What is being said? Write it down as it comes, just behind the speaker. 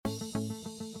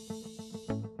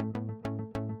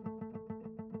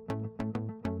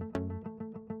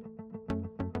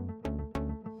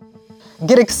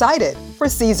Get excited for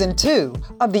Season 2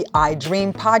 of the I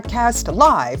Dream podcast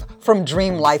live from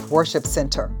DreamLife Worship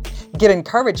Center. Get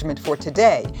encouragement for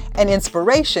today and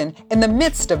inspiration in the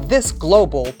midst of this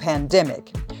global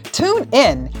pandemic. Tune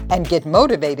in and get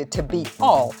motivated to be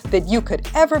all that you could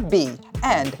ever be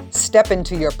and step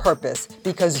into your purpose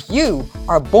because you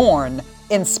are born,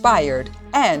 inspired,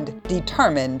 and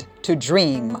determined to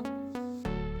dream.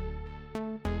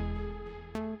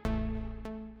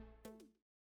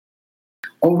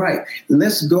 All right,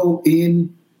 let's go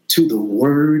into the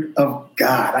Word of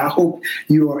God. I hope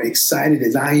you are excited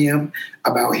as I am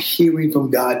about hearing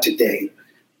from God today.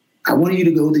 I want you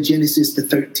to go to Genesis, the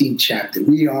 13th chapter.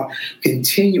 We are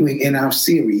continuing in our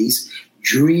series,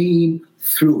 Dream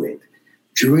Through It.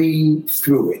 Dream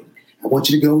Through It. I want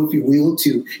you to go, if you will,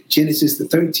 to Genesis, the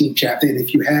 13th chapter. And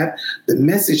if you have the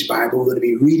Message Bible, we're going to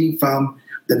be reading from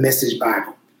the Message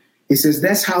Bible. It says,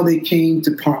 that's how they came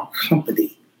to part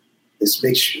company. Let's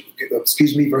make sure,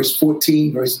 verse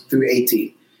 14, verse through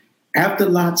 18. After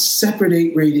Lot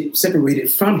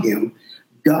separated from him,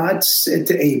 God said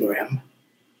to Abraham,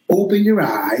 open your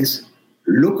eyes,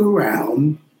 look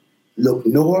around, look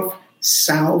north,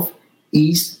 south,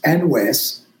 east, and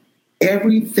west.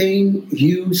 Everything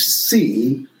you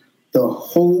see, the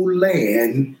whole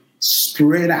land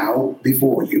spread out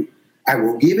before you. I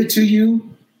will give it to you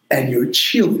and your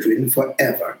children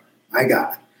forever. My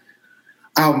God.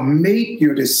 I'll make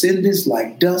your descendants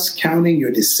like dust. Counting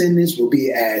your descendants will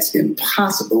be as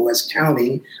impossible as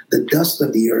counting the dust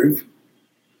of the earth.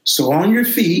 So on your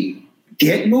feet,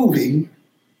 get moving,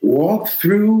 walk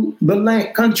through the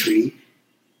country,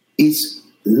 its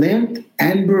length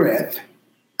and breadth.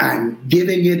 I'm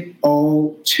giving it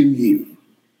all to you.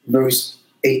 Verse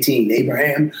 18,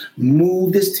 Abraham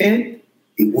moved his tent.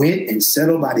 He went and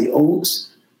settled by the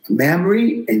oaks, Mamre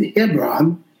and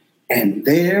Hebron, and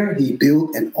there he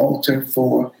built an altar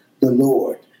for the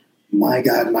Lord. My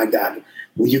God, my God.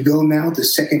 Will you go now to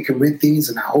 2 Corinthians?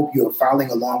 And I hope you are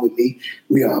following along with me.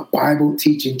 We are a Bible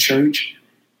teaching church.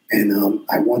 And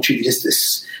I want you just to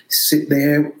sit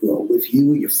there with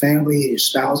you and your family and your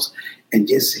spouse and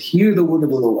just hear the word of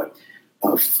the Lord.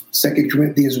 2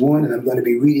 Corinthians 1, and I'm going to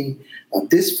be reading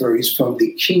this verse from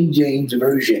the King James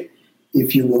Version,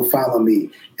 if you will follow me.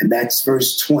 And that's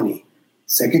verse 20.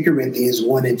 2 Corinthians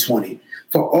 1 and 20.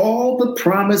 For all the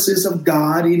promises of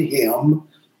God in him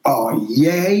are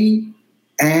yea,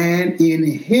 and in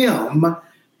him,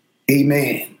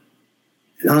 amen.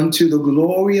 And unto the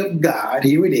glory of God,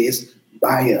 here it is,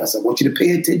 by us. I want you to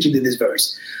pay attention to this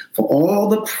verse. For all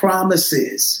the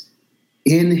promises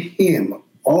in him,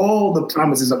 all the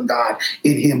promises of God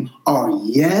in him are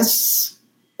yes.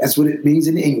 That's what it means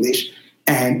in English.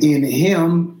 And in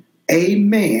him,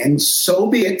 amen. So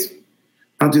be it.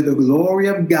 Unto the glory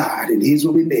of God, and here's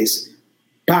what we miss,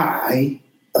 by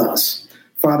us.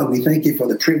 Father, we thank you for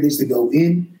the privilege to go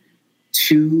in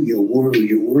to your word.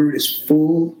 Your word is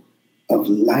full of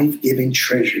life-giving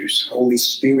treasures. Holy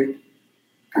Spirit,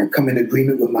 I come in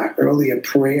agreement with my earlier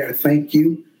prayer. Thank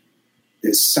you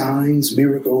that signs,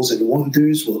 miracles, and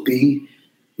wonders will be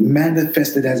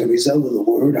manifested as a result of the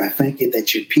word. I thank you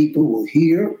that your people will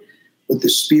hear what the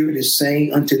Spirit is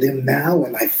saying unto them now,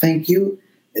 and I thank you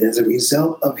that as a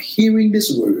result of hearing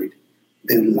this word,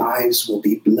 their lives will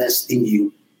be blessed in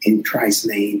you. In Christ's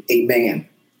name, amen.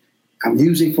 I'm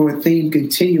using for a theme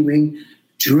continuing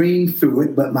Dream Through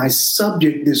It, but my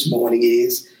subject this morning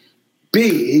is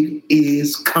Big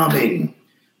is Coming.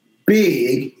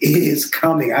 Big is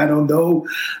coming. I don't know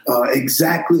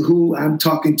exactly who I'm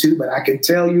talking to, but I can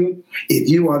tell you, if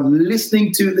you are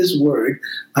listening to this word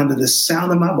under the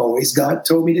sound of my voice, God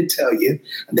told me to tell you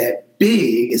that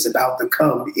big is about to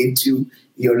come into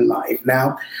your life.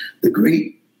 Now, the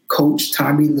great coach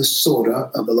Tommy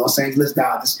Lasorda of the Los Angeles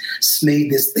Dodgers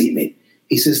made this statement.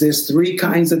 He says there's three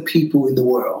kinds of people in the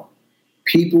world.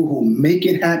 People who make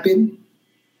it happen,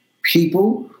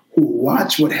 people who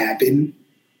watch what happened,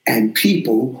 and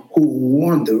people who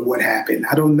wonder what happened.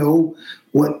 I don't know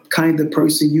what kind of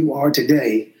person you are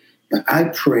today, but I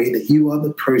pray that you are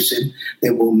the person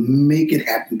that will make it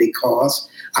happen, because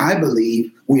I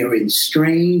believe we are in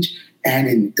strange and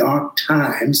in dark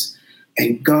times,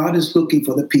 and God is looking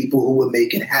for the people who will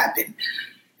make it happen.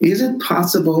 Is it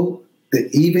possible that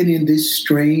even in this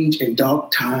strange and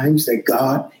dark times that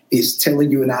God is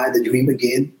telling you and I to dream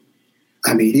again?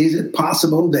 I mean, is it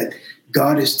possible that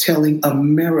God is telling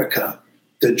America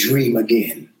to dream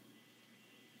again?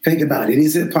 Think about it.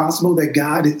 Is it possible that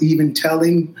God is even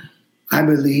telling, I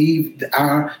believe,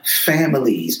 our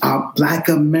families, our Black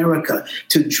America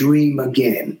to dream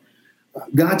again?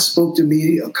 God spoke to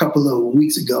me a couple of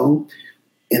weeks ago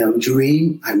in a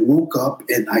dream. I woke up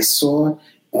and I saw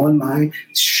on my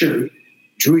shirt,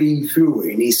 dream through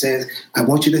it. And he says, I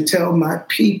want you to tell my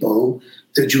people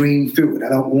to dream through it. I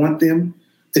don't want them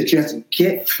to just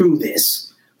get through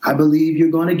this. I believe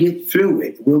you're going to get through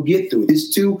it. We'll get through it.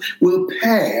 This too will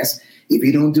pass if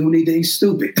you don't do anything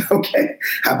stupid. Okay.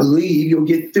 I believe you'll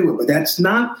get through it. But that's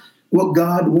not what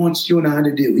God wants you and I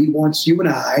to do. He wants you and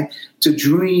I to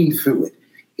dream through it.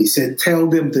 He said, tell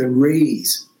them to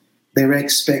raise their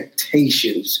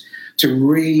expectations, to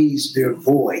raise their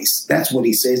voice. That's what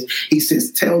he says. He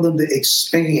says, tell them to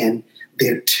expand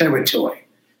their territory.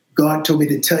 God told me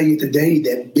to tell you today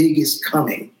that big is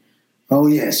coming. Oh,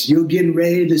 yes, you're getting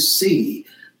ready to see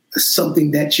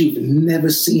something that you've never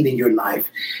seen in your life.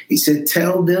 He said,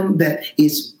 tell them that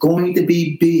it's going to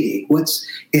be big. What's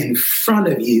in front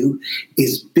of you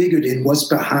is bigger than what's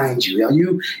behind you. Are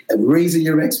you raising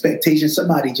your expectations?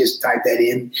 Somebody just type that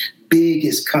in. Big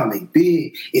is coming.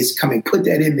 Big is coming. Put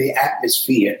that in the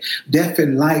atmosphere. Death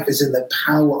and life is in the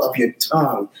power of your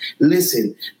tongue.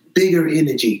 Listen, bigger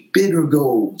energy, bigger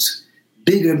goals,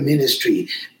 bigger ministry,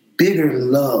 bigger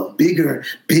love, bigger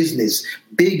business,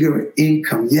 bigger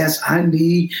income. Yes, I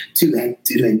need to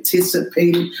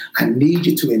anticipate it. I need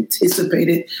you to anticipate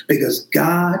it because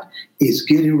God is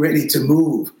getting ready to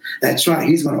move. That's right.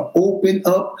 He's going to open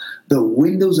up the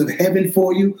windows of heaven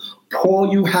for you, pour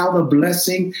you out a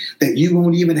blessing that you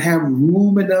won't even have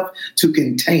room enough to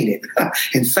contain it.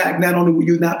 In fact, not only will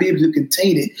you not be able to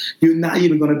contain it, you're not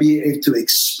even going to be able to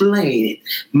explain it.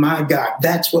 My God,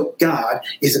 that's what God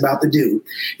is about to do.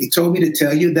 He told me to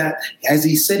tell you that, as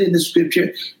he said in the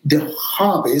scripture, the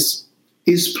harvest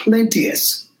is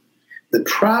plenteous. The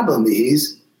problem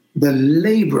is the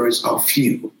laborers are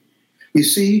few. You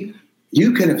see,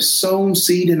 you can have sown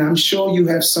seed, and I'm sure you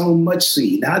have sown much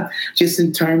seed, not just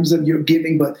in terms of your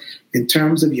giving, but in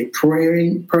terms of your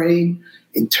praying,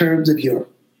 in terms of your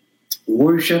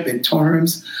worship, in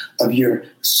terms of your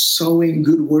sowing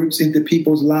good works into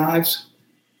people's lives.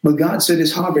 But God said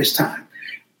it's harvest time.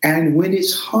 And when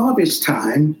it's harvest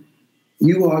time,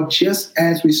 you are just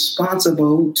as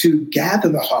responsible to gather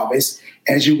the harvest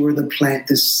as you were to plant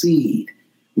the seed.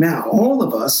 Now, all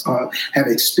of us have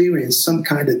experienced some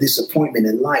kind of disappointment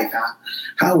in life.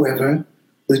 However,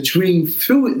 the Dream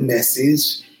Through It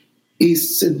message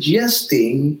is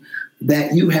suggesting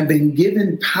that you have been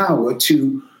given power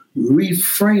to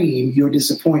reframe your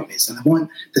disappointments. And I want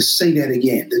to say that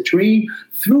again. The Dream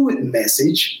Through It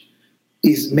message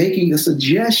is making a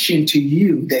suggestion to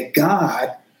you that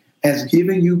God has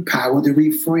given you power to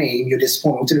reframe your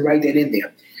disappointment. I want you to write that in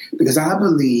there because I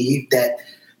believe that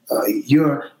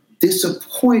your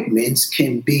disappointments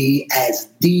can be as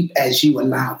deep as you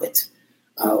allow it.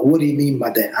 What do you mean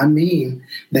by that? I mean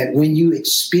that when you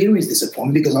experience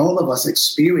disappointment, because all of us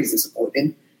experience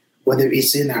disappointment, whether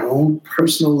it's in our own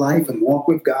personal life and walk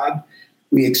with God,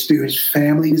 we experience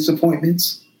family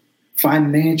disappointments,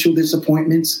 financial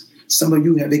disappointments. Some of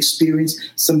you have experienced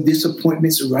some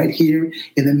disappointments right here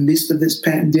in the midst of this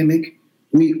pandemic.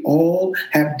 We all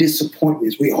have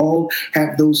disappointments. We all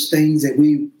have those things that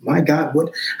my God,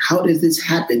 how did this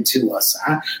happen to us?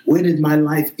 Where did my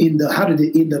life end up? How did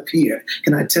it end up here?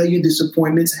 Can I tell you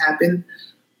disappointments happen?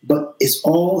 But it's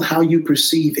all how you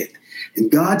perceive it. And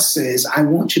God says, I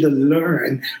want you to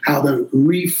learn how to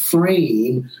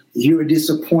reframe your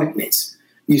disappointments.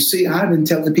 You see, I've been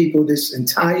telling people this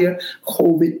entire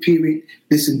COVID period,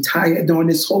 during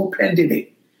this whole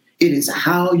pandemic, it is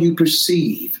how you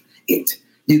perceive it.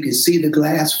 You can see the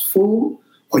glass full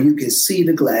or you can see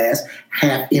the glass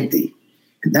half empty.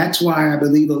 And that's why I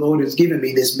believe the Lord has given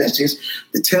me this message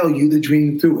to tell you to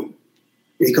dream through it.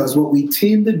 Because what we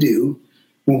tend to do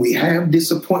when we have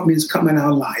disappointments come in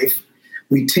our life,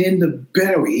 we tend to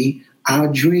bury our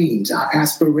dreams, our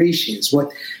aspirations,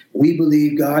 what we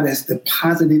believe God has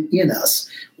deposited in us.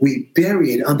 We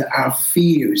bury it under our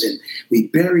fears, and we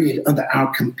bury it under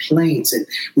our complaints, and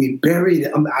we bury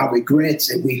it under our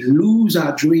regrets, and we lose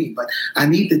our dream. But I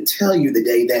need to tell you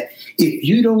today that if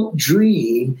you don't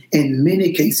dream, in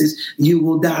many cases, you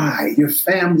will die. Your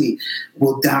family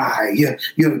will die.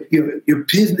 Your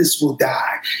business will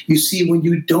die. You see, when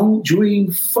you don't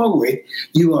dream forward,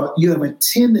 you have a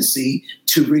tendency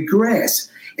to regress.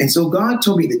 And so God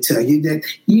told me to tell you that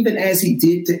even as he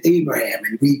did to Abraham,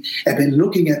 and we have been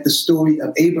looking at the story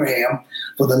of Abraham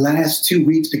for the last 2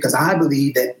 weeks, because I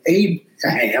believe that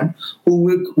Abraham,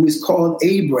 who was called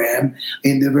Abraham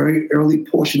in the very early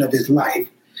portion of his life,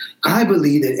 I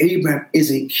believe that Abraham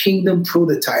is a kingdom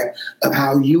prototype of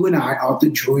how you and I are to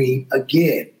dream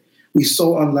again. We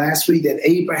saw on last week that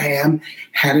Abraham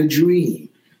had a dream,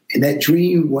 and that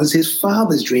dream was his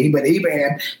father's dream, but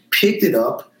Abraham picked it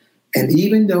up And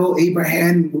even though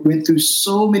Abraham went through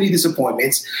so many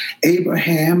disappointments,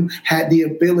 Abraham had the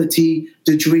ability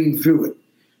to dream through it.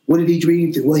 What did he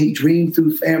dream through? Well, he dreamed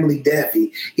through family death.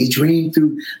 He dreamed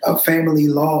through family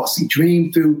loss. He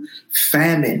dreamed through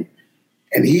famine.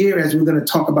 And here, as we're going to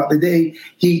talk about today,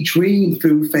 he dreamed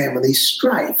through family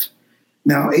strife.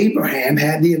 Now, Abraham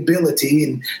had the ability,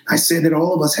 and I said that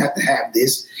all of us have to have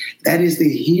this, that is to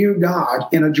hear God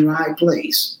in a dry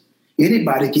place.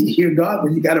 Anybody can hear God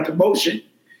when you got a promotion.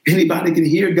 Anybody can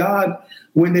hear God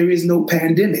when there is no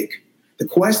pandemic. The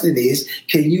question is,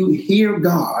 can you hear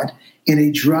God in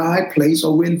a dry place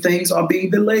or when things are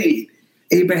being delayed?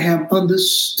 Abraham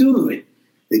understood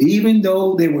that even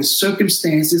though there were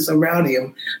circumstances around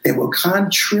him that were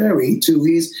contrary to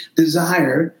his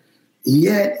desire,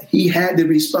 yet he had the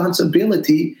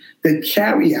responsibility to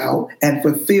carry out and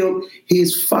fulfill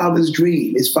his father's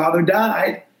dream. His father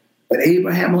died, but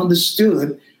Abraham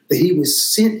understood that he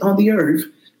was sent on the earth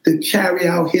to carry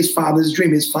out his father's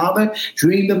dream. His father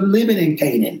dreamed of living in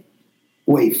Canaan,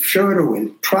 a fertile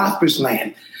and prosperous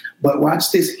land. But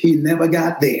watch this, he never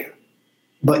got there.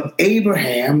 But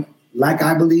Abraham, like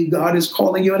I believe God is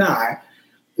calling you and I,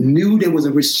 knew there was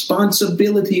a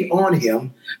responsibility on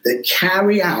him to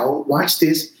carry out, watch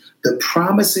this, the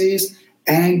promises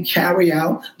and carry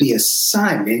out the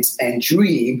assignments and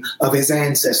dream of his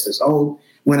ancestors. Oh,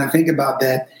 when I think about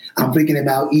that, I'm thinking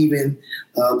about even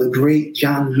the great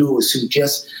John Lewis, who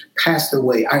just passed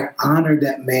away. I honor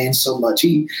that man so much.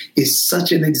 He is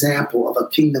such an example of a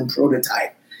kingdom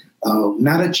prototype.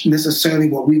 Not necessarily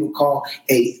what we would call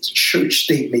a church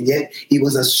statement, yet he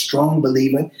was a strong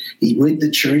believer. He went to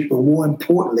church, but more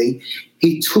importantly,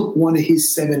 he took one of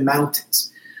his 7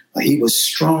 mountains. He was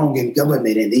strong in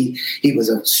government, and he was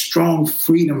a strong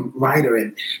freedom writer.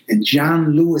 And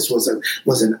John Lewis was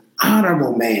an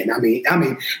honorable man. I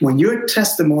mean, when your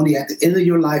testimony at the end of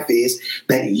your life is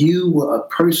that you were a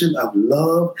person of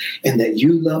love and that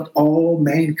you loved all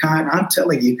mankind, I'm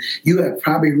telling you, you have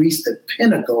probably reached the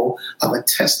pinnacle of a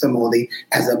testimony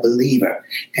as a believer.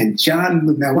 And John,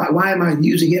 now why am I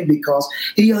using him? Because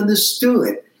he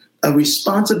understood a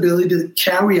responsibility to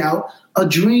carry out a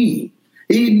dream.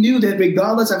 He knew that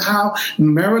regardless of how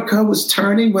America was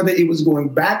turning, whether it was going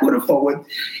backward or forward,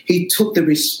 he took the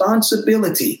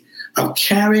responsibility of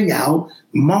carrying out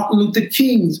Martin Luther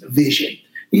King's vision.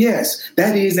 Yes,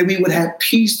 that is that we would have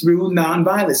peace through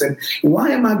nonviolence. And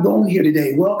why am I going here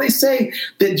today? Well, they say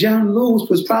that John Lewis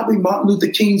was probably Martin Luther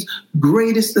King's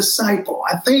greatest disciple.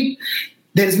 I think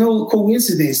there's no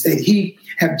coincidence that he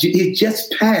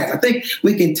just passed. I think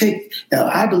we can take,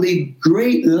 I believe,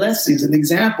 great lessons and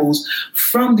examples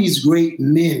from these great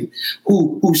men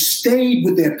who stayed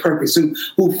with their purpose,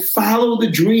 who followed the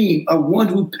dream of one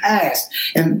who passed.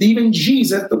 And even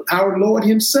Jesus, our Lord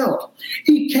himself,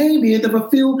 he came here to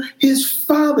fulfill his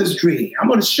Father's dream. I'm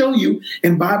going to show you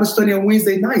in Bible study on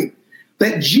Wednesday night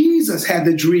that Jesus had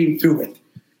the dream through it.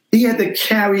 He had to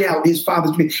carry out his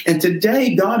Father's dream. And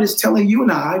today, God is telling you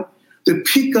and I to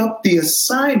pick up the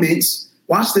assignments,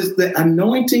 watch this, the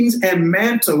anointings and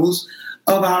mantles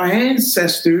of our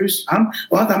ancestors. I'm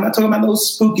not talking about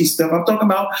those spooky stuff. I'm talking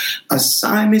about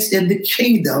assignments in the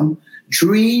kingdom,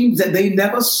 dreams that they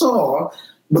never saw.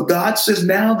 But God says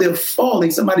now they're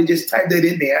falling. Somebody just typed that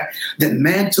in there. The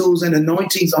mantles and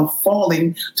anointings are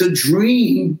falling to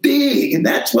dream big. And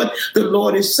that's what the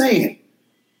Lord is saying.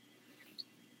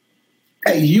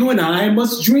 Hey, you and I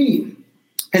must dream.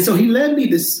 And so he led me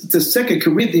to 2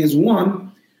 Corinthians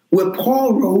 1, where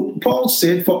Paul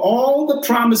said, for all the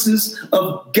promises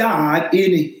of God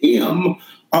in him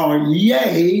are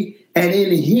yea, and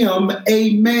in him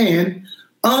amen,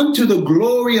 unto the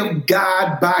glory of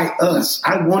God by us.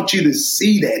 I want you to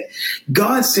see that.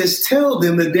 God says, tell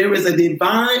them that there is a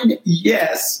divine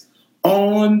yes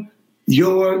on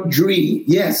your dream.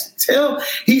 Yes.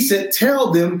 He said,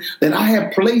 tell them that I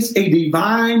have placed a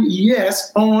divine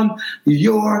yes on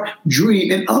your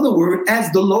dream. In other words,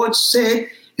 as the Lord said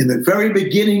in the very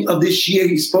beginning of this year,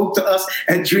 he spoke to us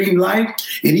at DreamLife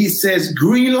and he says,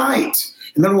 green light.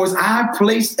 In other words, I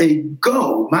placed a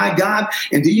go, my God.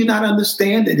 And do you not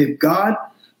understand that if God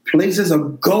places a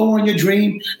go on your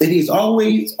dream, that he's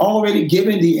always already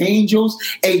given the angels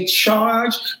a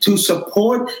charge to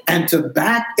support and to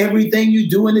back everything you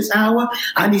do in this hour?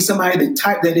 I need somebody to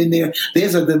type that in there.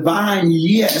 There's a divine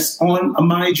yes on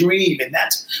my dream. And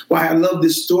that's why I love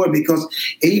this story, because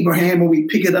Abraham, when we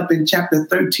pick it up in chapter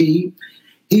 13,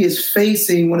 he is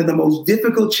facing one of the most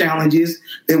difficult challenges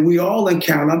that we all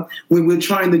encounter when we're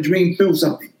trying to dream through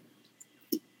something.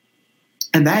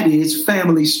 And that is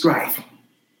family strife.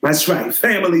 That's right,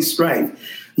 family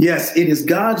strife. Yes, it is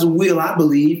God's will, I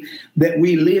believe, that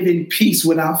we live in peace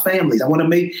with our families. I want to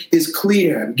make this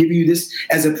clear and give you this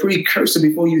as a precursor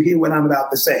before you hear what I'm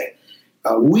about to say.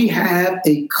 We have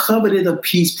a covenant of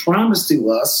peace promised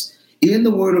to us in the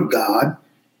Word of God.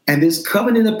 And this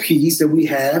covenant of peace that we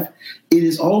have, it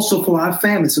is also for our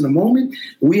family. So the moment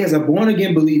we as a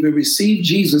born-again believer receive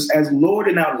Jesus as Lord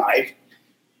in our life,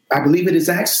 I believe it is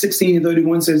Acts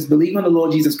 16:31 says, believe on the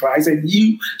Lord Jesus Christ and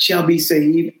you shall be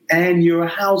saved and your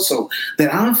household.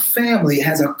 That our family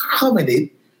has a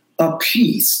covenant of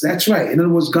peace. That's right. In other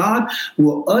words, God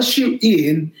will usher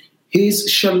in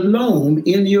his shalom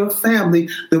in your family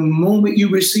the moment you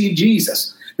receive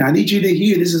Jesus. Now, I need you to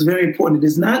hear, this is very important. It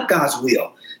is not God's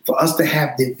will for us to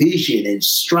have division and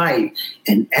strife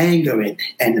and anger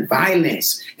and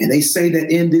violence. And they say that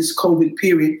in this COVID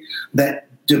period that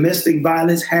domestic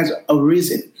violence has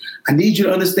arisen. I need you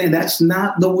to understand that's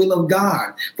not the will of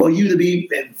God for you to be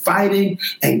fighting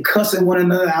and cussing one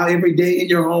another out every day in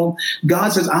your home.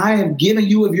 God says, I have given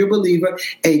you, if you're a believer,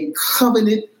 a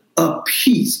covenant of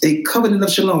peace, a covenant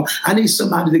of shalom. I need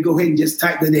somebody to go ahead and just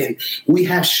type that in. We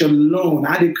have shalom.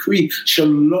 I decree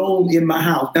shalom in my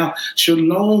house. Now,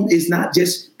 shalom is not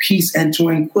just peace and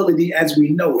tranquility as we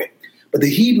know it. But the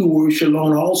Hebrew word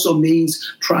shalom also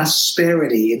means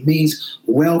prosperity. It means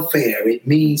welfare. It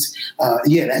means,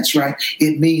 that's right.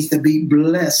 It means to be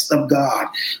blessed of God.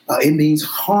 It means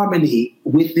harmony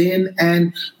within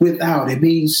and without. It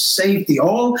means safety.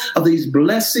 All of these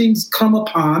blessings come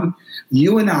upon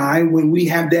you and I when we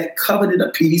have that covenant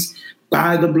of peace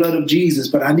by the blood of Jesus.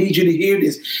 But I need you to hear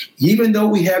this. Even though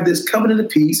we have this covenant of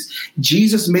peace,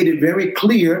 Jesus made it very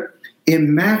clear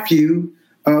in Matthew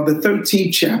the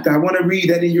 13th chapter. I want to read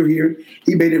that in your ear.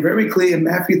 He made it very clear in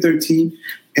Matthew the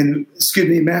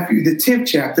 10th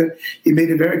chapter. He made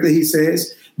it very clear. He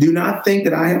says, do not think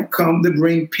that I have come to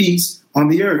bring peace on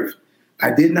the earth.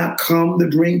 I did not come to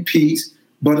bring peace,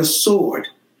 but a sword.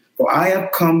 For I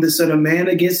have come to set a man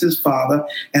against his father,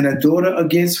 and a daughter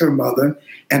against her mother,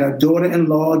 and a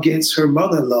daughter-in-law against her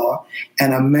mother-in-law,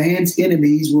 and a man's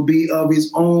enemies will be of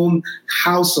his own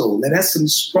household. Now, that's some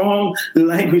strong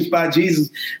language by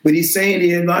Jesus. But he's saying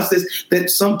here, watch this,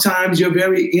 that sometimes your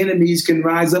very enemies can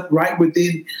rise up right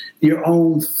within your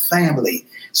own family.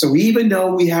 So even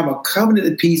though we have a covenant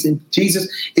of peace, and Jesus,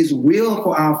 his will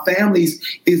for our families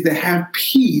is to have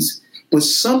peace, but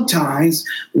sometimes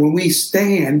when we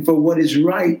stand for what is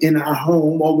right in our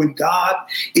home, or when God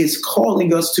is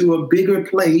calling us to a bigger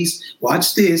place,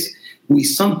 watch this, we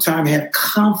sometimes have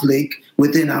conflict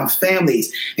within our families.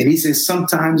 And he says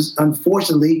sometimes,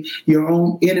 unfortunately, your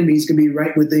own enemies can be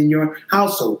right within your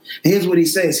household. And here's what he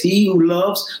says. He who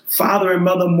loves father and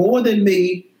mother more than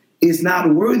me is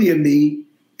not worthy of me.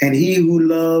 And he who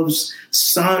loves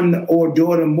son or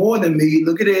daughter more than me,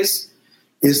 look at this,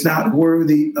 is not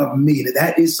worthy of me.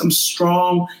 That is some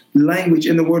strong language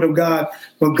in the Word of God.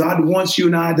 But God wants you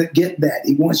and I to get that.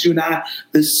 He wants you and I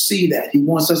to see that. He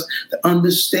wants us to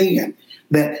understand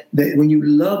that when you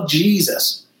love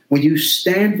Jesus, when you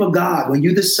stand for God, when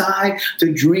you decide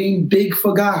to dream big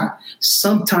for God,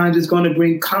 sometimes it's going to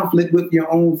bring conflict with your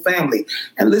own family.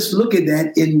 And let's look at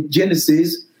that in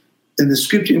Genesis, in the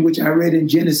scripture in which I read in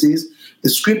Genesis.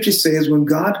 The scripture says when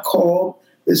God called,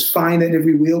 let's find that if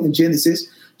we will in Genesis.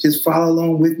 Just follow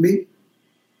along with me.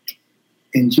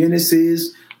 In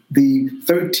Genesis, the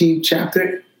 13th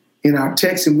chapter, in our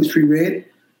text in which we read,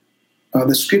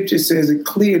 the scripture says it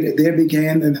clear that there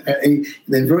began,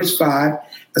 in verse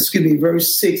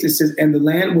 6, it says, and the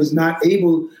land was not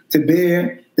able to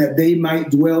bear that they might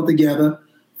dwell together,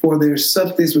 for their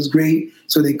substance was great,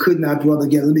 so they could not dwell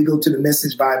together. Let me go to the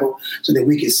Message Bible so that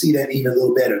we can see that even a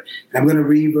little better. And I'm going to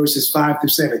read verses 5 through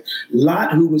 7.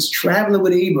 Lot, who was traveling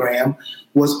with Abraham,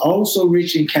 was also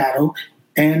rich in cattle,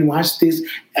 and watch this,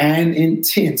 and in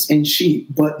tents and sheep.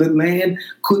 But the land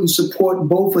couldn't support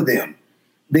both of them.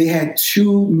 They had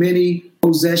too many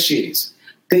possessions.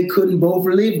 They couldn't both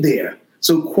live there.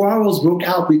 So quarrels broke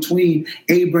out between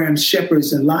Abraham's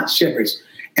shepherds and Lot's shepherds.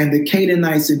 And the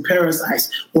Canaanites and Perizzites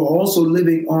were also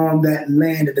living on that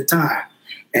land at the time.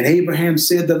 And Abraham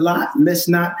said to Lot, let's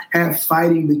not have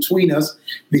fighting between us,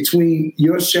 between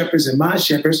your shepherds and my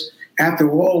shepherds. After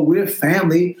all, we're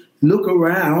family. Look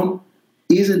around.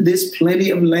 Isn't this plenty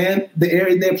of land? The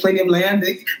area there, plenty of land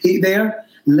there?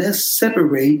 Let's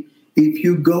separate. If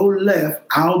you go left,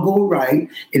 I'll go right.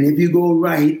 And if you go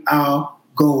right, I'll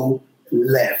go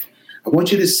left. I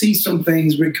want you to see some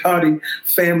things regarding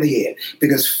family here,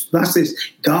 because watch this.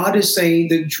 God is saying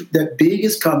that big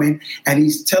is coming, and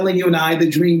he's telling you and I to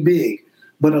dream big.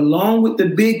 But along with the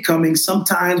big coming,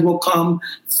 sometimes will come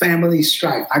family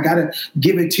strife. I got to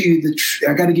give it to you.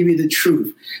 I got to give you the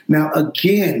truth. Now,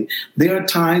 again, there are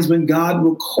times when God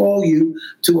will call you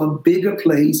to a bigger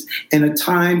place in a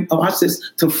time of, watch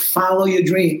this, to follow your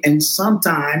dream. And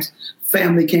sometimes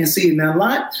family can't see it. Now,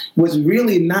 Lot was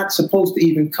really not supposed to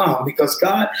even come because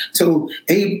God told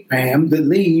Abraham to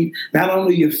leave not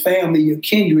only your family, your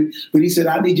kindred, but he said,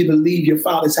 I need you to leave your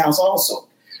father's house also.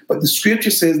 But the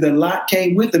scripture says that Lot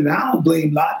came with him. Now, I don't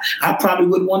blame Lot. I probably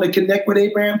would want to connect with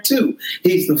Abraham too.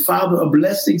 He's the father of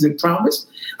blessings and promise.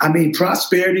 I mean,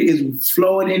 prosperity is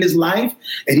flowing in his life,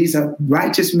 and he's a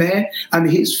righteous man. I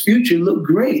mean, his future looked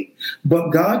great.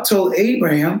 But God told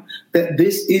Abraham that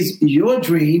this is your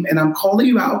dream, and I'm calling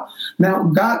you out. Now,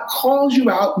 God calls you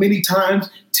out many times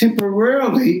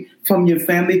temporarily from your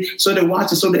family so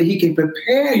that he can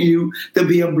prepare you to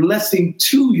be a blessing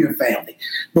to your family.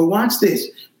 But watch this.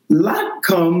 Lot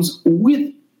comes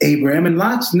with Abraham, and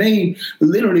Lot's name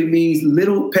literally means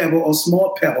little pebble or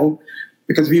small pebble,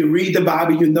 because if you read the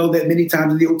Bible, you know that many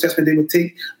times in the Old Testament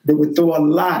they would throw a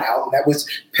lot out, and that was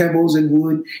pebbles and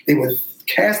wood. They would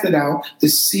cast it out to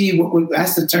see what would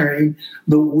ascertain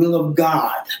the will of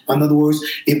God. In other words,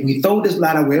 if we throw this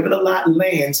lot out, wherever the lot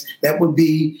lands, that would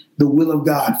be the will of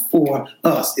God for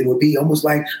us. It would be almost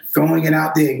like throwing it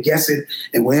out there and guessing,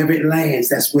 and wherever it lands,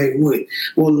 that's where it would.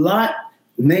 Well, Lot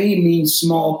name means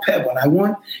small pebble. And I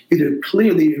want you to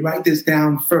clearly write this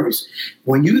down first.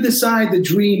 When you decide to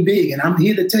dream big, and I'm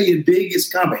here to tell you big is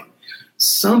coming,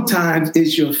 sometimes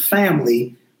it's your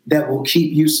family that will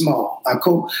keep you small. I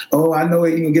know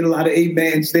you can get a lot of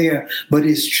amens there, but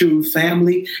it's true.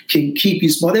 Family can keep you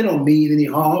small. They don't mean any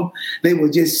harm. They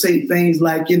will just say things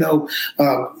like, no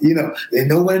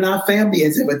one in our family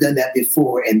has ever done that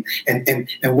before. And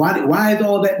why is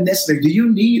all that necessary? Do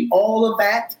you need all of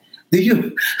that? Do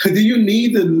you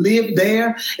need to live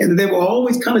there? And they will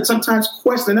always kind of sometimes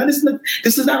question. Now, this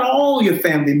is not all your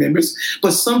family members,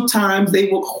 but sometimes they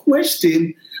will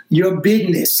question your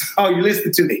bigness. Oh, you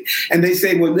listen to me. And they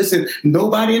say, well, listen,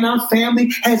 nobody in our family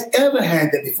has ever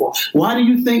had that before. Why do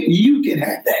you think you can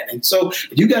have that? And so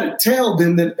you got to tell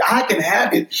them that I can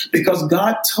have it because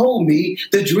God told me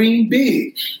to dream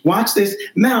big. Watch this.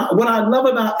 Now, what I love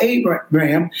about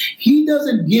Abraham, he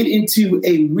doesn't get into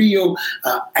a real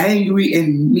angry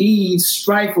and mean,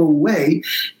 strifeful way.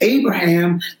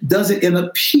 Abraham does it in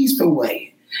a peaceful way.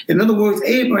 In other words,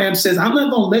 Abraham says, I'm not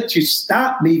going to let you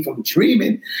stop me from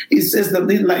dreaming. He says, no,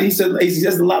 we're not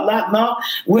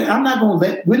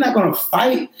going to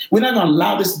fight. We're not going to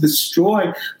allow this to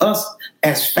destroy us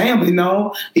as family.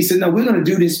 No, he said, no, we're going to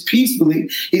do this peacefully.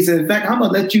 He said, in fact, I'm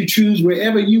going to let you choose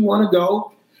wherever you want to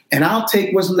go, and I'll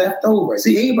take what's left over.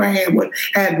 See, Abraham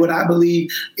had what I believe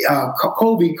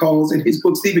Covey calls in his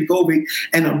book, Stephen Covey,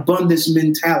 an abundance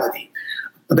mentality.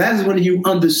 That is when you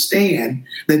understand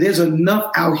that there's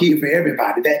enough out here for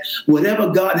everybody, that whatever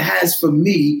God has for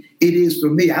me, it is for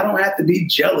me. I don't have to be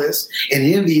jealous and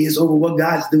envious over what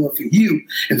God's doing for you.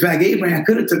 In fact, Abraham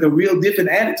could have took a real different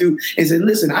attitude and said,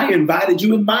 listen, I invited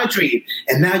you in my dream,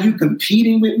 and now you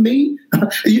competing with me?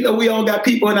 We all got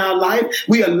people in our life.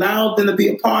 We allowed them to be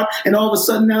a part, and all of a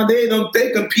sudden now they're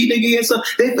competing against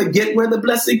us. They forget where the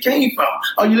blessing came from.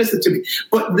 Oh, you listen to me.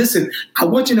 But listen, I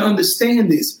want you to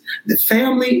understand this. The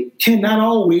family cannot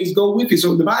always go with you.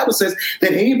 So the Bible says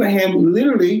that Abraham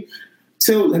literally,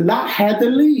 till Lot had to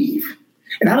leave.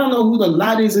 And I don't know who the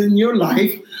Lot is in your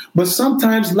life, but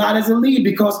sometimes Lot has to leave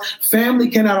because family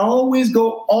cannot always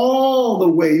go all the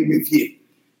way with you.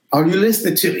 Are you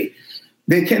listening to me?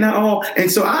 They cannot all. And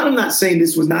so I'm not saying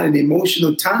this was not an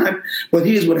emotional time, but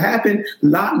here's what happened.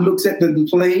 Lot looks at the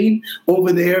plain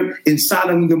over there in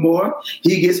Sodom and Gomorrah.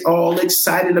 He gets all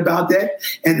excited about that.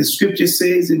 And the scripture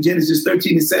says in Genesis 10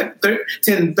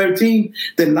 and 13,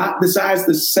 that Lot decides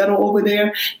to settle over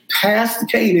there past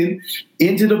Canaan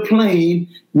into the plain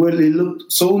where they look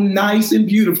so nice and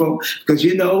beautiful, because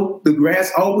the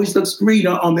grass always looks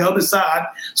greener on the other side.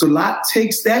 So Lot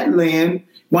takes that land.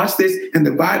 Watch this. And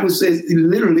the Bible says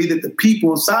literally that the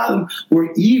people of Sodom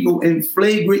were evil and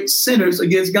flagrant sinners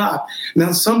against God.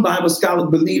 Now, some Bible scholars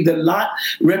believe that Lot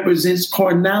represents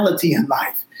carnality in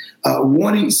life,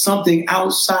 wanting something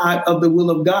outside of the will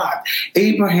of God.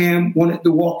 Abraham wanted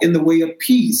to walk in the way of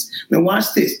peace. Now,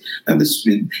 watch this. Now,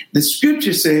 the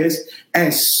scripture says,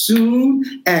 as soon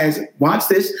as, watch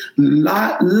this,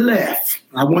 Lot left.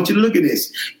 I want you to look at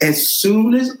this. As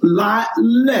soon as Lot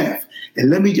left, and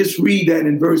let me just read that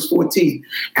in verse 14.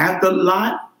 After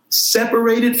Lot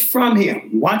separated from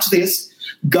him, watch this,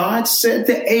 God said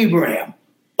to Abraham,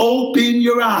 open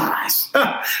your eyes.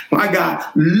 My God,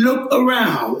 look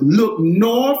around, look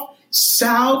north,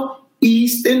 south,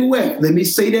 east, and west. Let me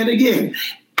say that again.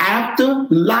 After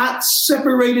Lot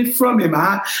separated from him,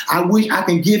 I wish I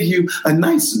can give you a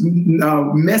nice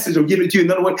message or give it to you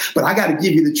another way, but I got to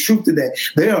give you the truth today.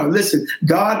 Listen,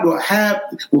 God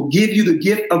will give you the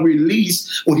gift of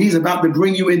release when he's about to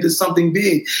bring you into something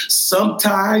big.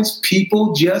 Sometimes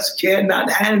people just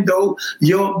cannot handle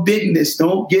your bigness.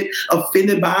 Don't get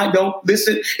offended by it. Don't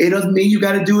listen. It doesn't mean you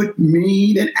got to do it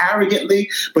mean and arrogantly,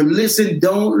 but listen,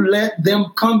 don't let them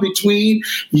come between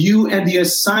you and the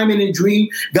assignment and dream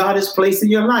God has placed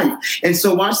in your life. And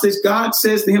so watch this. God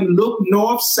says to him, look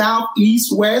north, south,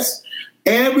 east, west,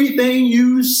 everything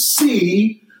you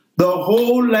see, the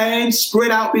whole land spread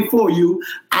out before you,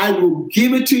 I will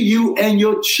give it to you and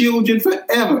your children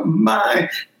forever. My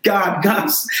God,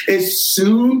 as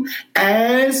soon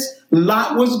as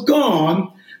Lot was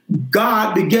gone,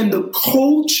 God began to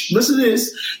coach, listen to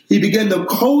this, he began to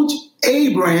coach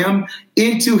Abraham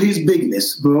into his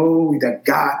bigness. Glory to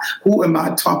God. Who am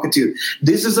I talking to?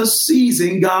 This is a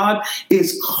season God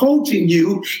is coaching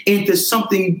you into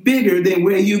something bigger than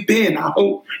where you've been. I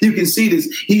hope you can see this.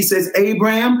 He says,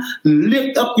 Abraham,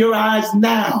 lift up your eyes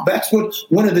now. That's what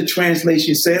one of the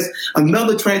translations says.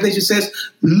 Another translation says,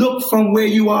 look from where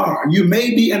you are. You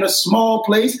may be in a small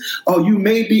place or you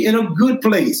may be in a good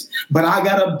place, but I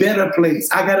got a better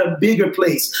place. I got a bigger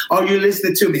place. Are you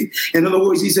listening to me? In other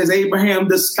words, he says, Abraham,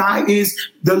 the sky is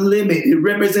the limit. It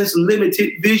represents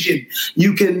limited vision.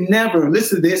 You can never,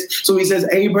 listen to this. So he says,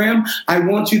 Abraham, I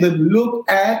want you to look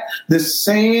at the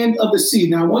sand of the sea.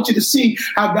 Now I want you to see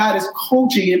how God is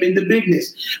coaching him in the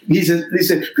bigness. He said,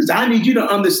 because I need you to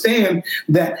understand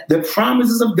that the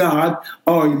promises of God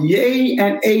are yea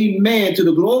and amen to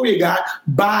the glory of God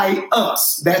by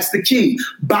us. That's the key.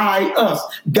 By us.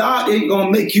 God ain't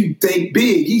going to make you think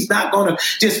big. He's not going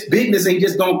to bigness ain't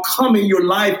just going to come in your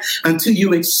life until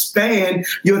you expand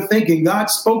your thinking. God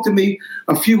spoke to me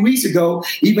a few weeks ago,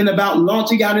 even about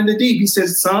launching out in the deep. He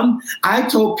says, son, I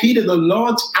told Peter to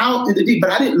launch out in the deep,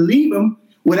 but I didn't leave him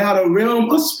without a realm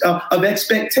of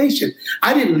expectation.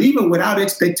 I didn't leave him without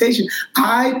expectation.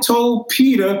 I told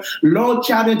Peter, launch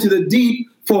out into the deep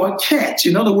for a catch.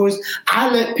 In other words,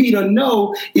 I let Peter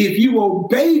know, if you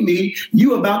obey me,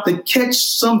 you about to catch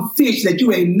some fish that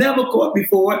you ain't never caught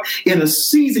before, in a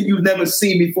season you've never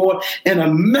seen before, in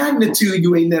a magnitude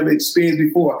you ain't never experienced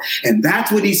before. And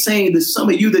that's what he's saying to some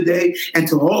of you today, and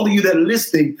to all of you that are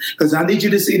listening, because I need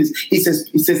you to see this. He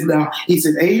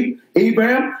says,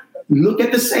 Abraham, look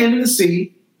at the sand of the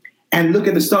sea and look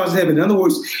at the stars of heaven. In other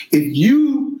words, if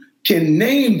you can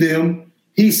name them,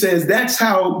 he says, that's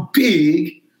how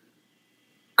big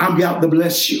I'm about to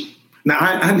bless you. Now,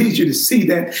 I need you to see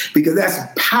that, because that's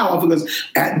powerful, because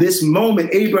at this moment,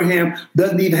 Abraham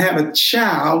doesn't even have a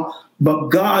child, but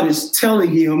God is telling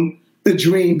him to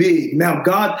dream big. Now,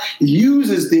 God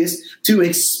uses this to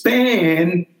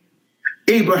expand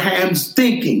Abraham's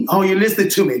thinking. Oh, you listen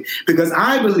to me, because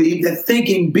I believe that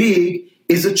thinking big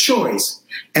is a choice.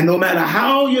 And no matter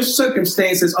how your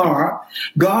circumstances are,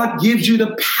 God gives you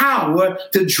the power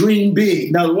to dream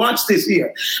big. Now, watch this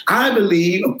here. I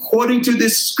believe, according to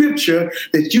this scripture,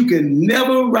 that you can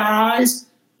never rise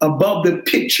above the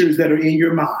pictures that are in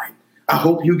your mind. I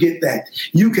hope you get that.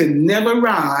 You can never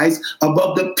rise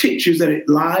above the pictures that are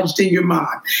lodged in your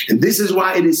mind. And this is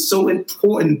why it is so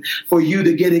important for you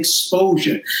to get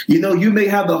exposure. You know, you may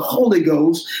have the Holy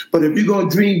Ghost, but if you're going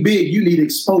to dream big, you need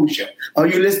exposure. Are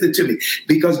you listening to me?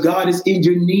 Because God has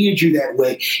engineered you that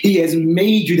way. He has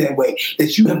made you that way,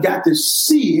 that you have got to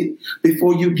see it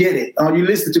before you get it. Are you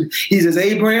listening to me? He says,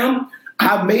 Abraham,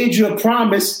 I've made you a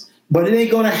promise, but it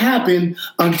ain't going to happen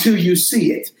until you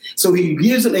see it. So he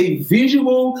gives it a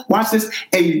visual, watch this,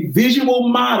 a visual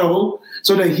model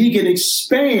so that he can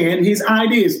expand his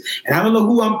ideas. And I don't know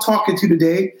who I'm talking to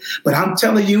today, but I'm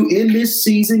telling you, in this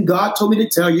season, God told me to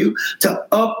tell you to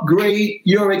upgrade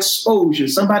your exposure.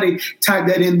 Somebody type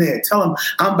that in there. Tell them,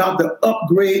 I'm about to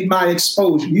upgrade my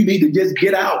exposure. You need to just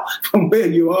get out from where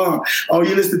you are. Oh,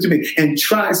 you listen to me, and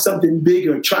try something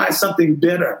bigger, try something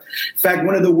better. In fact,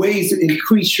 one of the ways to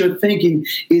increase your thinking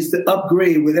is to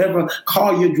upgrade whatever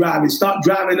car you're driving. Start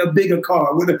driving a bigger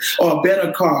car or a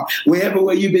better car.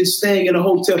 Where you've been staying in a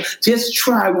hotel, just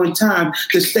try one time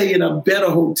to stay in a better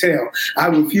hotel. I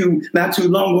refused not too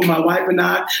long ago, my wife and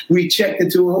I, we checked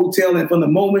into a hotel, and from the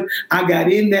moment I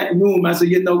got in that room, I said,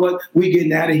 you know what, we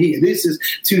getting out of here. This is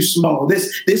too small.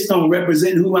 This don't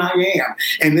represent who I am.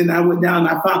 And then I went down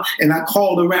and I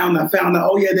called around and I found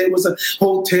out, oh yeah, there was a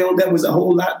hotel that was a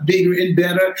whole lot bigger and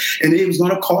better, and it was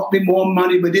going to cost me more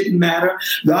money, but it didn't matter.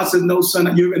 God says, no,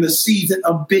 son, you're in a season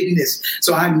of bigness.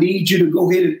 So I need you to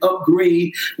go ahead and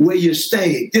upgrade where you're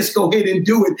staying. Just go ahead and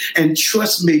do it. And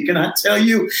trust me, can I tell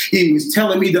you, he was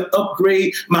telling me to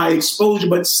upgrade my exposure.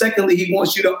 But secondly, he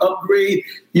wants you to upgrade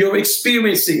your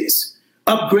experiences.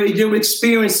 Upgrade your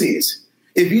experiences.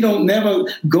 If you don't never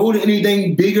go to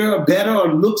anything bigger or better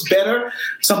or looks better,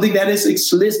 something that is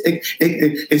exclusive,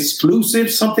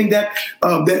 something that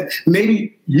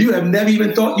maybe you have never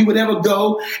even thought you would ever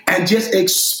go, and just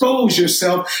expose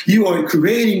yourself, you are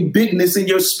creating bigness in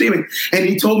your spirit. And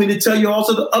he told me to tell you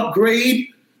also to upgrade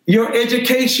your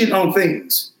education on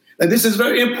things. And this is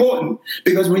very important,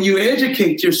 because when you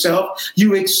educate yourself,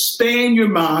 you expand your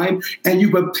mind and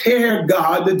you prepare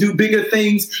God to do bigger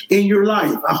things in your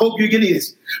life. I hope you're getting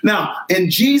this. Now, and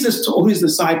Jesus told his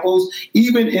disciples,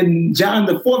 even in John,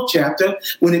 the 4th chapter,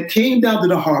 when it came down to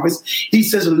the harvest, he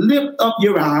says, lift up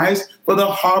your eyes, for the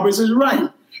harvest is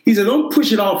ripe. He said, don't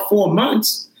push it off 4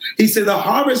 months. He said the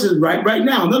harvest is right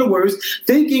now. In other words,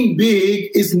 thinking big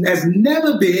has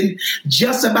never been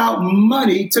just about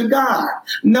money to God.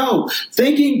 No,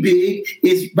 thinking big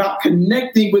is about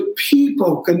connecting with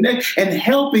people, and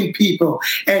helping people,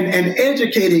 and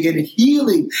educating and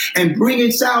healing and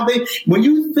bringing salvation. When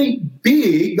you think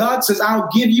big, God says, I'll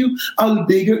give you a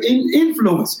bigger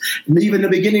influence. And even the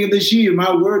beginning of this year,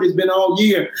 my word has been all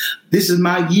year, this is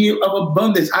my year of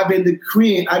abundance. I've been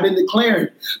decreeing, I've been declaring.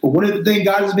 But one of the things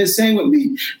God has been saying with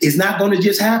me, it's not going to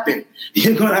just happen.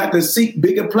 You're going to have to seek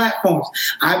bigger platforms.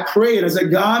 I prayed. I said,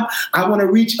 God, I want to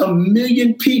reach 1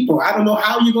 million people. I don't know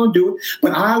how you're going to do it,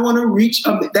 but I want to reach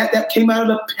that came out of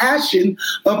the passion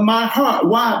of my heart.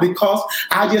 Why? Because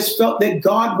I just felt that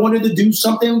God wanted to do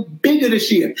something bigger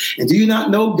this year. And do you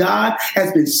not know God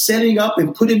has been setting up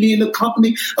and putting me in the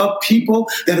company of people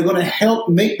that are going to help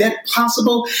make that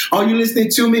possible? Are you listening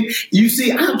to me? You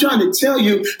see, I'm trying to tell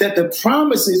you that the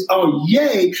promises are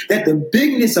yea, that the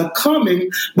bigness are coming,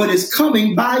 but it's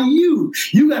coming by you.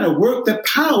 You got to work the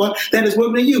power that is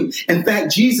working in you. In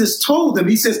fact, Jesus told them,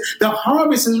 he says, the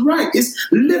harvest is right. It's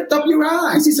lift up your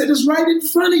eyes. He said, it's right in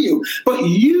front of you, but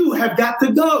you have got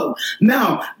to go.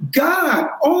 Now, God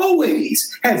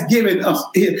always has given us,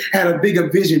 had a bigger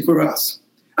vision for us.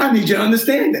 I need you to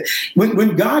understand that.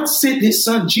 When God sent his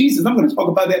son Jesus, I'm going to talk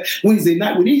about that Wednesday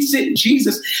night. When he sent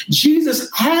Jesus, Jesus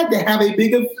had to have a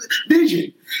bigger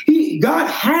vision. God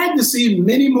had to see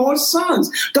many more sons.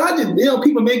 God didn't,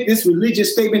 people make this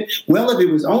religious statement, well, if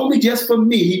it was only just for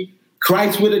me,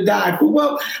 Christ would have died for.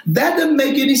 Well, that doesn't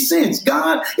make any sense.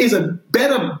 God is a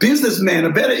better businessman, a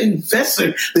better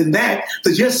investor than that,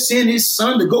 to just send his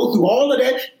son to go through all of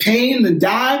that pain and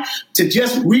die to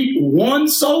just reap one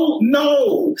soul.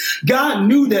 No, God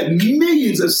knew that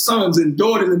millions of sons and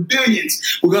daughters and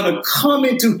billions were going to come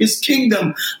into his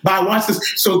kingdom by watch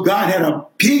this. So God had a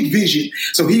big vision.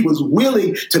 So he was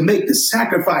willing to make the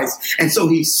sacrifice. And so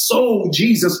he sold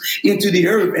Jesus into the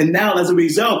earth. And now as a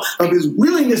result of his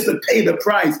willingness to pay the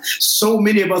price, so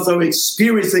many of us are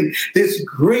experiencing this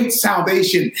great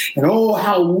salvation. And oh,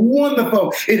 how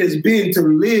wonderful it has been to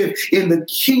live in the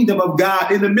kingdom of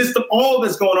God in the midst of all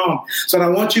that's going on. So I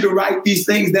want you to write these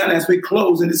things down as we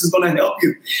close, and this is going to help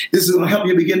you. This is going to help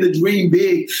you begin to dream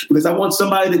big, because I want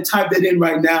somebody to type that in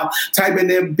right now. Type in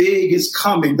there, big is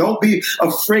coming. Don't be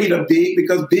afraid of big,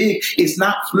 because big is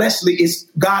not fleshly, it's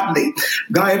godly.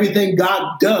 God, everything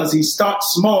God does, he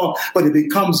starts small, but it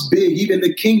becomes big. Even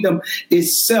the kingdom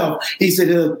itself, he said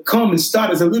it'll come and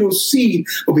start as a little seed,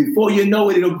 but before you know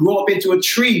it, it'll grow up into a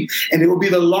tree, and it will be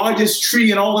the largest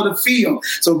tree in all of the field.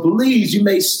 So please, you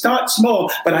may start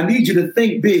small, but I need you to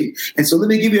think big. And so let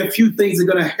me give you a few things that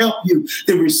are going to help you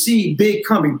to receive big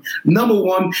coming. Number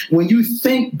one, when you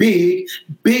think big,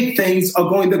 big things are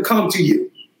going to come to you.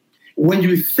 When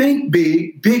you think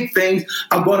big, big things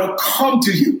are going to come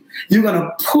to you. You're going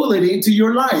to pull it into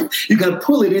your life. You're going to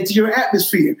pull it into your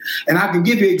atmosphere. And I can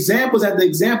give you examples after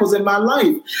examples in my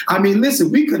life. I mean, listen,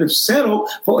 we could have settled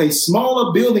for a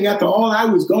smaller building after all I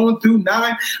was going through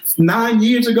 9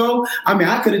 years ago. I mean,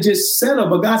 I could have just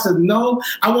settled, but God said, no,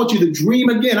 I want you to dream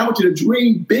again. I want you to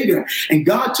dream bigger. And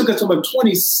God took us from a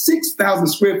 26,000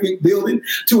 square feet building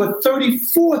to a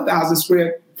 34,000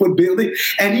 square foot building,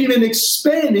 and even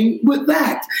expanding with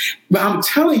that. But I'm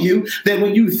telling you that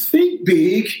when you think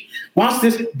big, watch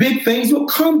this, big things will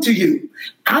come to you.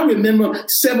 I remember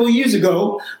several years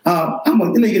ago, let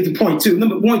me get to point two.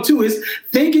 Number 1, 2 is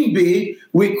thinking big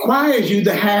requires you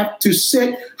to have to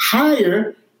set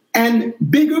higher and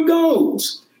bigger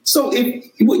goals. So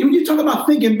when you talk about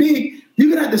thinking big, you're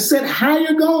going to have to set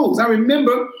higher goals. I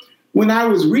remember when I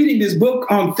was reading this book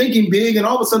on thinking big, and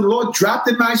all of a sudden the Lord dropped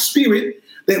in my spirit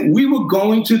that we were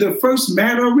going to the First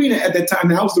Man Arena at that time.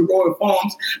 That was the Royal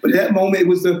Farms, but at that moment it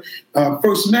was the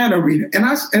First Man Arena.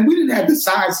 And we didn't have the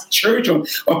size church or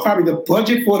probably the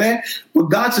budget for that. But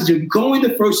God says, you're going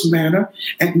to First Manor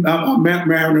and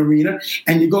Marin Arena,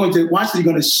 and you're going to watch. You're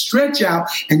going to stretch out,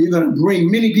 and you're going to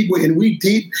bring many people. And we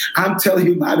did. I'm telling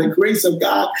you, by the grace of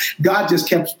God, God just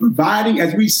kept providing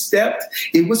as we stepped.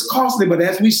 It was costly, but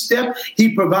as we stepped,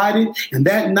 He provided. And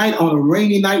that night, on a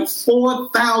rainy night,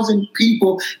 4,000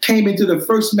 people came into the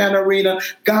First Man Arena.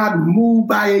 God moved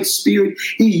by His Spirit.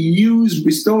 He used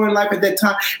Restoring Life at that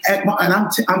time. And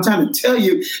I'm trying to tell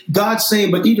you, God's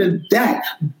saying, but even that,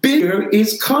 bigger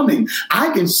is coming. I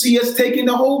can see us taking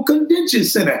the whole convention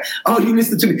center. Oh, you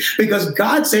listen to me. Because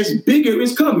God says bigger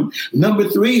is coming. Number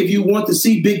 3, if you want to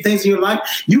see big things in your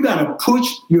life, you got to push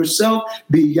yourself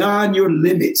beyond your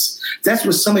limits. That's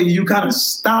what some of you kind of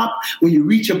stop when you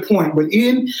reach a point. But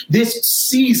in this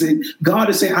season, God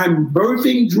is saying, I'm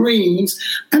birthing dreams,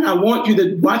 and I want you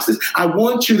to watch this. I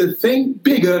want you to think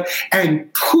bigger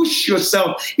and push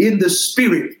yourself in the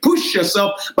Spirit. Push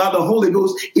yourself by the Holy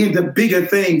Ghost into bigger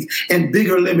things and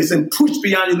bigger limits, and push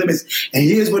beyond your limits. And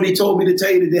here's what He told me to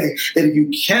tell you today, that if you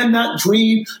cannot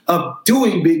dream of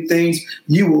doing big things,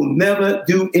 you will never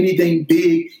do anything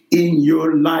big in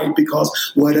your life,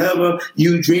 because whatever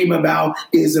you dream about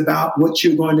is about what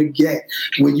you're going to get.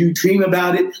 When you dream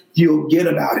about it, you'll get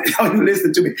about it. Are you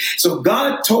listening to me? So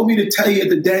God told me to tell you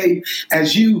today,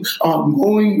 as you are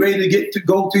ready to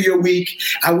go through your week,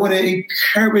 I want to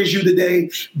encourage you today,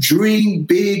 dream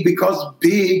big, because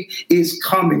big is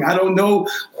coming. I don't know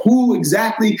who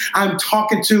exactly I'm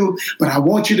talking to, but I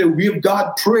want you to give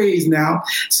God praise now.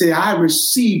 Say, I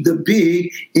received the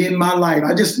big in my life.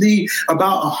 I just need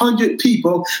about 100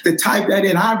 people to type that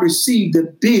in. I received the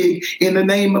big in the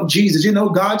name of Jesus. You know,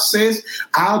 God says,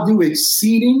 I'll do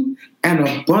exceeding and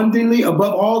abundantly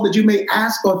above all that you may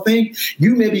ask or think.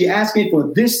 You may be asking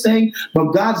for this thing, but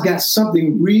God's got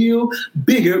something real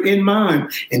bigger in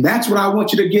mind. And that's what I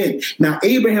want you to get. Now,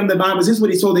 Abraham, the Bible, this is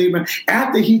what He told Abraham.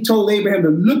 After He told Abraham to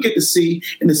look at the sea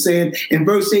and the sand, in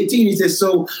verse 18, He says,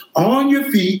 so on your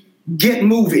feet, get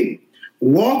moving.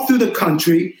 Walk through the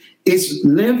country, its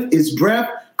length, its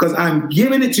breadth, because I'm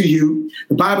giving it to you.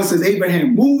 The Bible says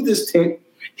Abraham moved his tent.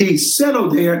 He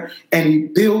settled there, and he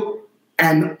built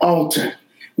an altar.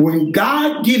 When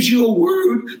God gives you a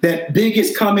word that big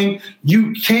is coming,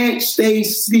 you can't stay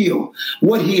still.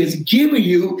 What He has given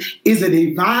you is a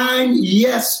divine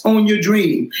yes on your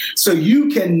dream. So you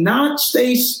cannot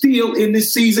stay still in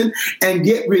this season and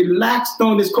get relaxed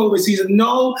on this COVID season.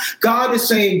 No, God is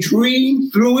saying dream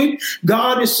through it.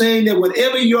 God is saying that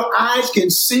whatever your eyes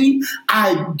can see,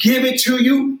 I give it to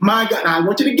you. My God, I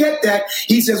want you to get that.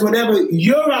 He says whatever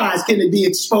your eyes can be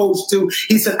exposed to,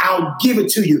 He said, I'll give it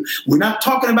to you. We're not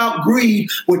talking about greed.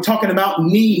 We're talking about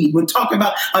need. We're talking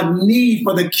about a need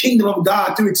for the kingdom of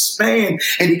God to expand,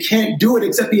 and He can't do it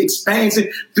except He expands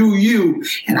it through you.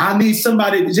 And I need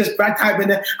somebody to just type in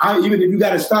that. Even if you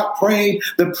got to start praying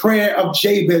the prayer of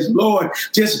Jabez, Lord,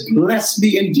 just bless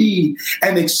me indeed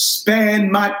and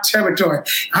expand my territory.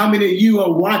 How many of you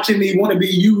are watching me want to be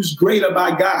used greater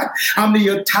by God? How many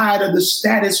of you are tired of the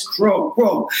status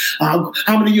quo? How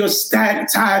many of you are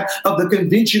tired of the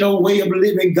conventional way of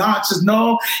living? God says,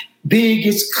 no, big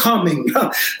is coming.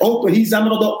 He's going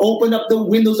to open up the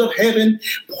windows of heaven,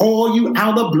 pour you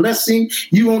out a blessing.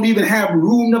 You won't even have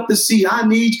room enough to see. I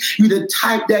need you to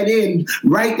type that in,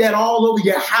 write that all over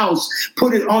your house,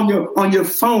 put it on your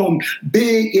phone.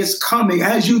 Big is coming.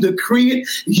 As you decree it,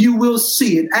 you will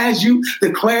see it. As you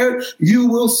declare it, you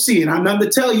will see it. I'm going to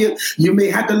tell you, you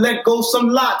may have to let go some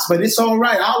lots, but it's all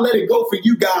right. I'll let it go for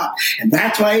you, God. And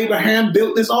that's why Abraham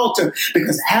built this altar,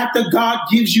 because after God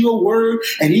gives you a word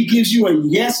and He gives you a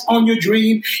yes on your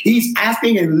dream, He's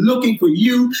asking and looking for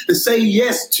you to say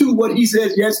yes to what He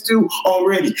says yes to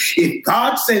already. If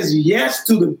God says yes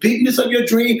to the bigness of your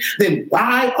dream, then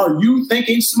why are you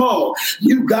thinking small?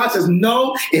 God says,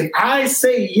 no, if I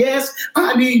say yes,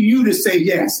 I need you to say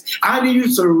yes. I need you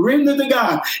to surrender to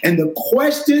God. And the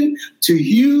question to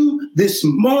you this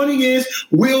morning is,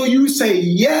 will you say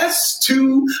yes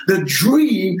to the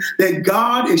dream that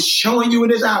God is showing you in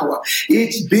this hour?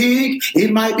 It's big.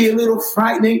 It might be a little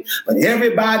frightening, but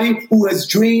everybody who has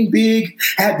dreamed big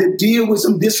had to deal with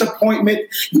some disappointment.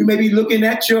 You may be looking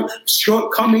at your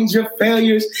shortcomings, your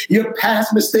failures, your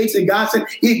past mistakes, and God said,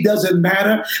 it doesn't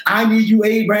matter. I need you,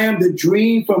 Abraham, to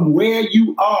dream from where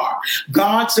you are.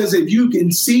 God says, if you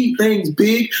can see things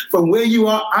big from where you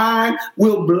are, I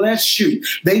will bless you.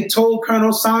 They told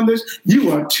Colonel Sanders,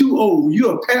 you are too old. You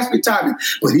are past retirement.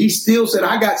 But he still said,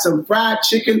 I got some fried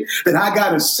chicken that I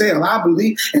got to sell. I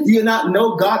believe, and you not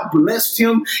know God God blessed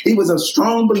him. He was a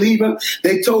strong believer.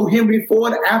 They told him before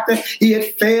and after he had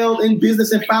failed in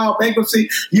business and filed bankruptcy,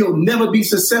 you'll never be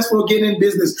successful again in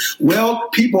business. Well,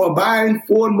 people are buying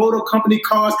Ford Motor Company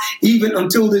cars even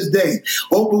until this day.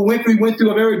 Oprah Winfrey went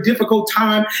through a very difficult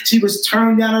time. She was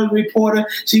turned down as a reporter.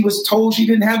 She was told she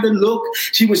didn't have the look.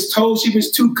 She was told she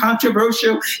was too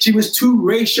controversial. She was too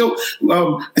racial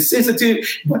sensitive.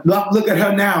 But look at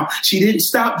her now. She didn't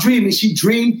stop dreaming. She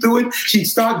dreamed through it. She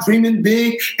started dreaming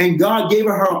big, and God gave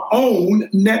her her own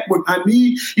network. I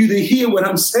need you to hear what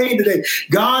I'm saying today.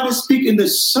 God is speaking to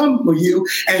some of you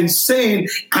and saying,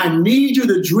 I need you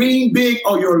to dream big,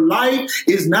 or your life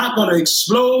is not going to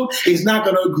explode. It's not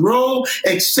going to grow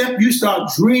except you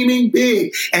start dreaming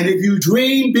big. And if you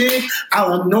dream big,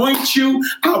 I'll anoint you.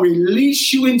 I'll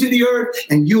release you into the earth,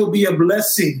 and you'll be a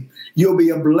blessing. You'll be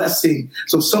a blessing.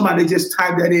 So somebody just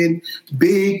type that in.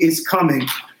 Big is coming.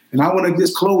 And I want to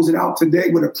just close it out today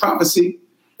with a prophecy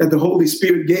that the Holy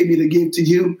Spirit gave me to give to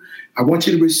you. I want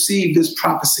you to receive this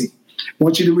prophecy. I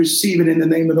want you to receive it in the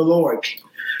name of the Lord.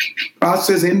 God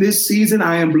says, in this season,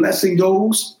 I am blessing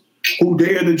those who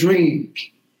dare to dream.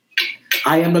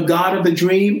 I am the God of the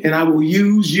dream, and I will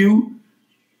use you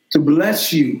to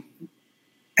bless you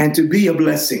and to be a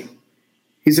blessing.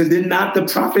 He said, did not the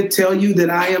prophet tell you that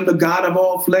I am the God of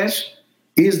all flesh?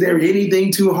 Is there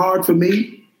anything too hard for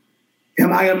me?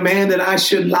 Am I a man that I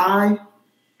should lie?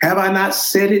 Have I not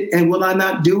said it, and will I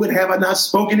not do it? Have I not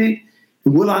spoken it?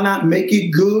 Will I not make it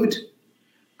good?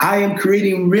 I am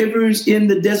creating rivers in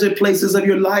the desert places of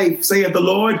your life, saith the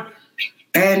Lord,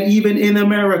 and even in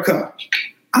America.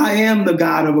 I am the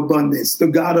God of abundance, the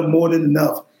God of more than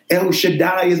enough. El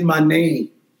Shaddai is my name.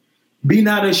 Be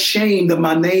not ashamed of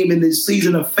my name in this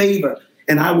season of favor,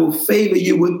 and I will favor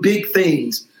you with big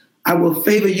things. I will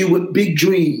favor you with big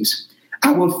dreams.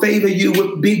 I will favor you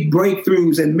with big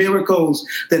breakthroughs and miracles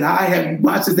that I have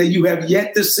watched that you have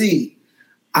yet to see.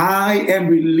 I am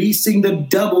releasing the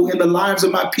double in the lives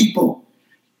of my people.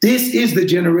 This is the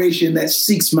generation that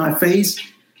seeks my face,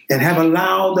 and I've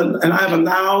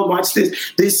allowed, watch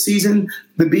this season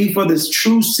to be for the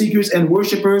true seekers and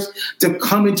worshipers to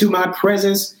come into my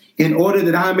presence in order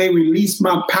that I may release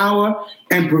my power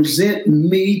and present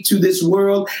me to this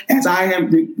world as I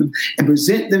have, and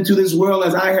present them to this world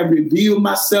as I have revealed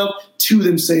myself to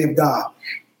them, saith God.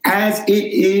 As it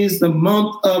is the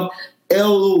month of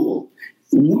Elul,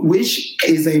 which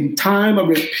is a time of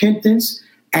repentance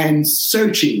and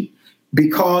searching,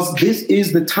 because this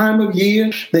is the time of year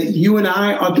that you and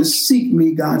I are to seek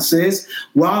me, God says,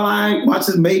 while I, watch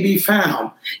this, may be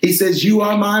found. He says, you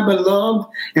are my beloved,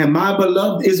 and my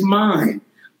beloved is mine.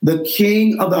 The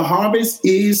king of the harvest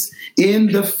is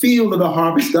in the field of the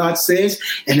harvest, God says.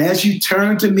 And as you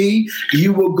turn to me,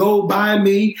 you will go by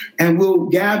me and will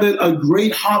gather a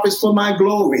great harvest for my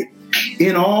glory.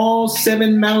 In all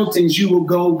 7 mountains you will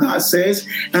go, God says,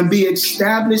 and be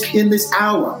established in this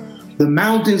hour. The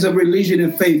mountains of religion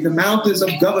and faith, the mountains of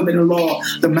government and law,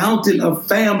 the mountain of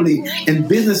family and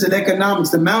business and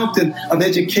economics, the mountain of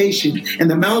education, and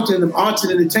the mountain of arts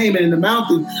and entertainment, and the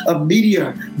mountain of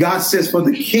media. God says, for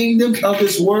the kingdoms of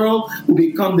this world will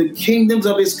become the kingdoms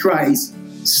of his Christ,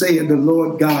 saith the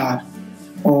Lord God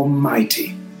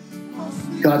Almighty.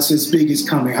 God says, big is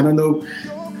coming. I don't know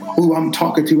who I'm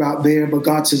talking to out there, but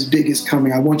God says, big is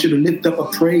coming. I want you to lift up a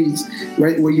praise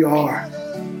right where you are.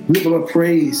 Lift up a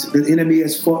praise. The enemy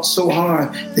has fought so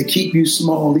hard to keep you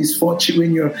small. He's fought you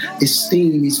in your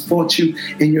esteem. He's fought you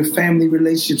in your family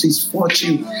relationships. He's fought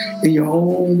you in your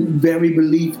own very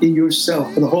belief in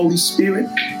yourself. But the Holy Spirit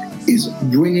is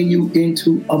bringing you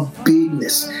into a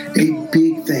bigness, a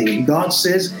big thing. God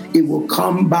says it will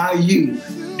come by you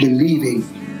believing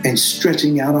and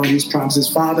stretching out on his promises.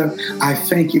 Father, I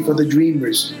thank you for the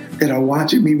dreamers that are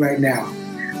watching me right now.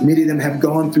 Many of them have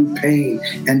gone through pain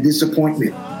and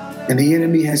disappointment, and the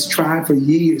enemy has tried for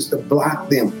years to block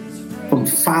them from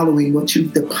following what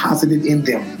you've deposited in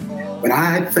them. But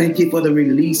I thank you for the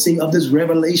releasing of this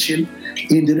revelation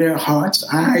into their hearts.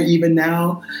 I even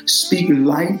now speak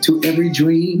life to every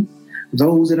dream.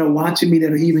 Those that are watching me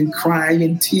that are even crying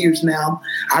in tears now,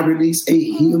 I release a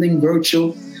healing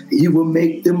virtue. You will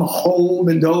make them whole.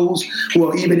 And those who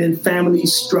are even in family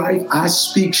strife, I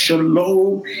speak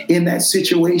shalom in that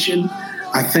situation.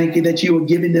 I thank you that you are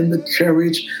giving them the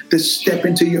courage to step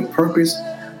into your purpose,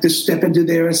 to step into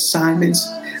their assignments.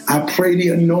 I pray the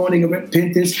anointing of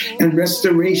repentance and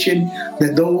restoration,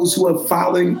 that those who are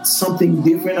following something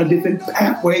different, a different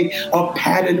pathway or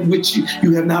pattern which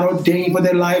you have not ordained for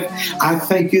their life, I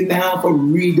thank you now for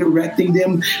redirecting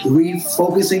them,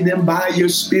 refocusing them by your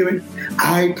Spirit.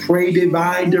 I pray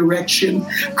divine direction.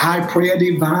 I pray a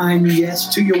divine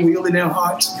yes to your will in their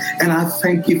hearts, and I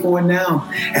thank you for it now.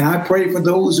 And I pray for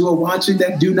those who are watching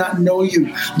that do not know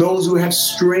you, those who have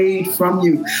strayed from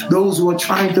you, those who are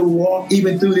trying to walk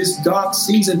even through this dark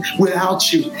season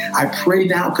without you. I pray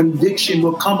now conviction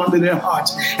will come under their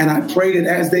hearts, and I pray that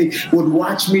as they would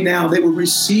watch me now, they will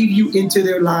receive you into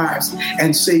their lives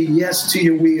and say yes to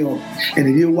your will. And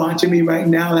if you're watching me right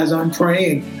now as I'm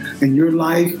praying, and your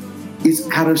life is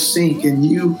out of sync and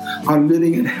you are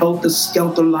living in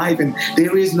helter-skelter life and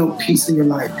there is no peace in your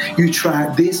life. You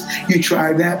tried this, you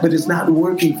tried that, but it's not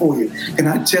working for you. And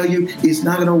I tell you, it's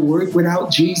not going to work without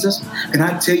Jesus. And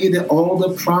I tell you that all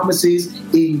the promises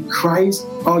in Christ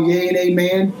are yea and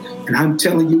amen. And I'm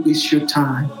telling you, it's your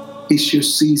time. It's your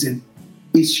season.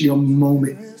 It's your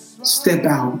moment. Step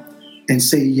out and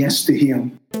say yes to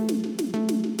Him.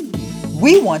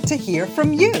 We want to hear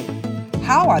from you.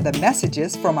 How are the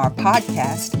messages from our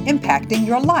podcast impacting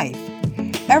your life?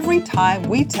 Every time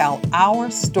we tell our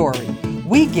story,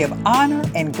 we give honor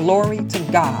and glory to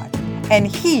God, and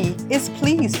He is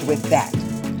pleased with that.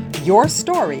 Your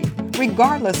story,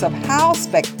 regardless of how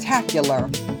spectacular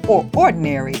or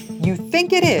ordinary you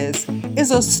think it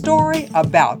is a story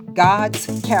about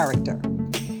God's character.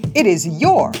 It is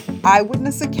your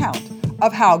eyewitness account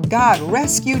of how God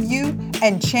rescued you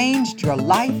and changed your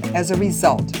life as a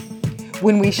result.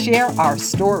 When we share our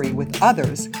story with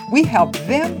others, we help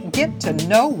them get to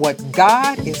know what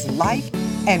God is like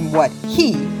and what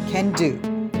He can do.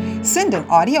 Send an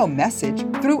audio message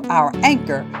through our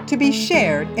Anchor to be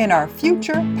shared in our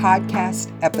future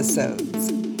podcast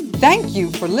episodes. Thank you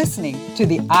for listening to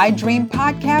the iDream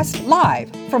Podcast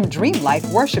live from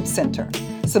DreamLife Worship Center.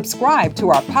 Subscribe to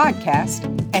our podcast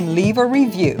and leave a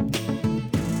review.